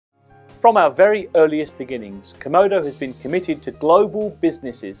From our very earliest beginnings, Comodo has been committed to global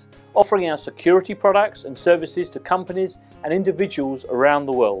businesses, offering our security products and services to companies and individuals around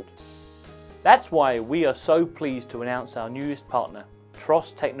the world. That's why we are so pleased to announce our newest partner,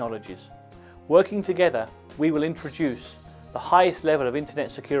 Tross Technologies. Working together, we will introduce the highest level of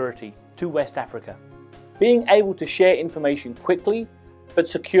internet security to West Africa. Being able to share information quickly but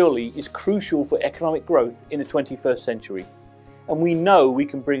securely is crucial for economic growth in the 21st century. And we know we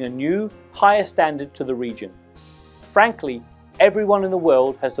can bring a new, higher standard to the region. Frankly, everyone in the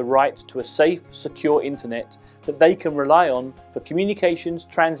world has the right to a safe, secure internet that they can rely on for communications,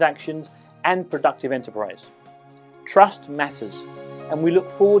 transactions, and productive enterprise. Trust matters, and we look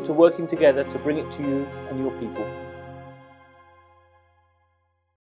forward to working together to bring it to you and your people.